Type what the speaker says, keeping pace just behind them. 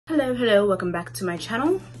Hello, welcome back to my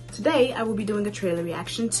channel. Today I will be doing a trailer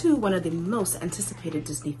reaction to one of the most anticipated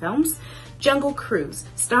Disney films, Jungle Cruise,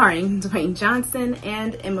 starring Dwayne Johnson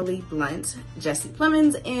and Emily Blunt, Jesse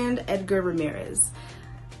Plemons, and Edgar Ramirez.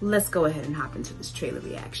 Let's go ahead and hop into this trailer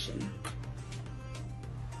reaction.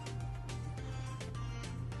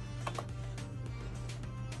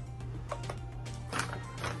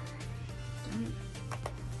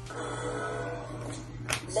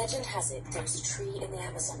 Legend has it there is a tree in the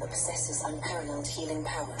Amazon that possesses unparalleled healing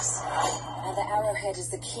powers. And the arrowhead is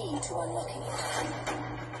the key to unlocking it.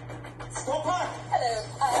 Stop her! Hello,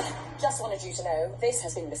 just wanted you to know, this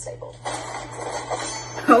has been mislabeled.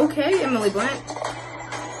 Okay, Emily Blunt.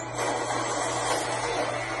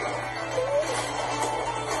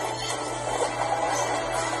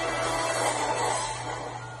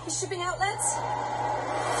 Shipping outlets?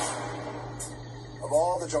 Of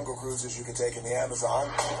all the jungle cruises you can take in the Amazon,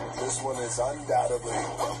 this one is undoubtedly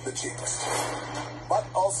the cheapest. But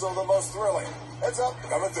also the most thrilling. Heads up,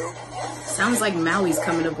 coming through. Sounds like Maui's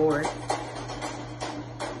coming aboard.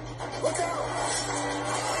 Look out!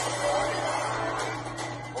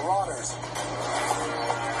 Marauders.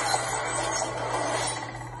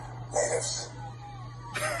 Natives.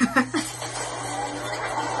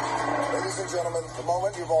 Ladies and gentlemen, the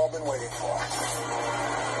moment you've all been waiting for.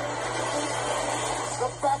 The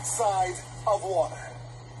backside of water.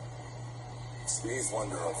 Sneeze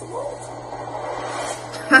wonder of the world.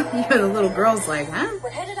 Even the little girl's like, huh? We're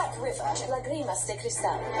headed upriver to Lagrimas de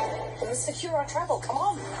Cristal. We must secure our travel, come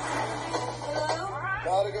on. Hello?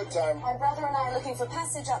 Not a good time. My brother and I are looking for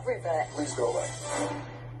passage upriver. Please go away.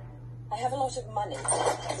 I have a lot of money.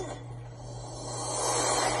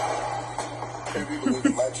 If you believe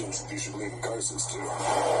in legends, you should believe in curses too.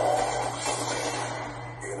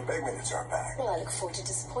 You're gonna beg me to turn back. Well, I look forward to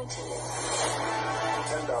disappointing you.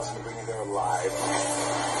 10,000 to bring you there alive.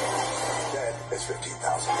 Dead is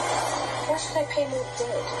 15,000. Why should I pay more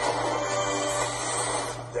dead?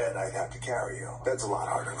 Dead, I'd have to carry you. That's a lot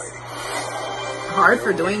harder, lady. Hard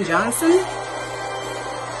for Dwayne Johnson?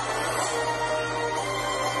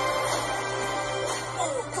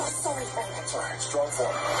 Oh, God, sorry, Frank. Sorry, strong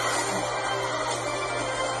form.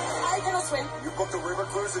 I cannot swim. You booked a river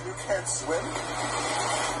cruise and you can't swim?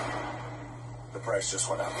 The price just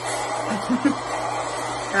went up.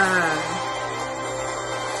 Oh.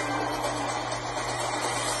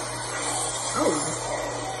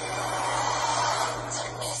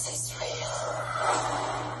 This is real.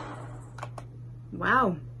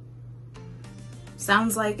 Wow.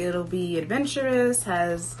 Sounds like it'll be adventurous,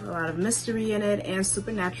 has a lot of mystery in it, and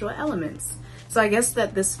supernatural elements. So I guess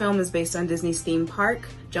that this film is based on Disney's theme park,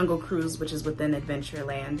 Jungle Cruise, which is within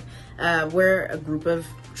Adventureland, where a group of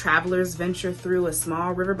travelers venture through a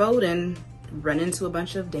small riverboat and run into a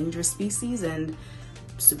bunch of dangerous species and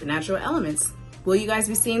supernatural elements. Will you guys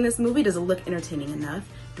be seeing this movie? Does it look entertaining enough?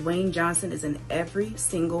 Dwayne Johnson is in every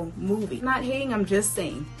single movie. I'm not hating, I'm just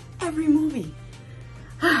saying, every movie.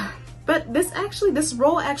 But this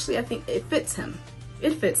role actually, I think it fits him.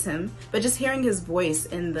 It fits him, but just hearing his voice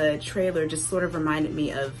in the trailer just sort of reminded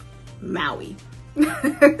me of Maui.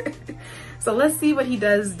 So let's see what he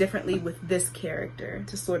does differently with this character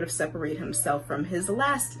to sort of separate himself from his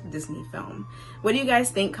last Disney film. What do you guys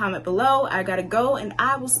think? Comment below. I gotta go, and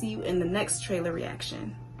I will see you in the next trailer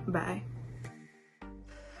reaction. Bye.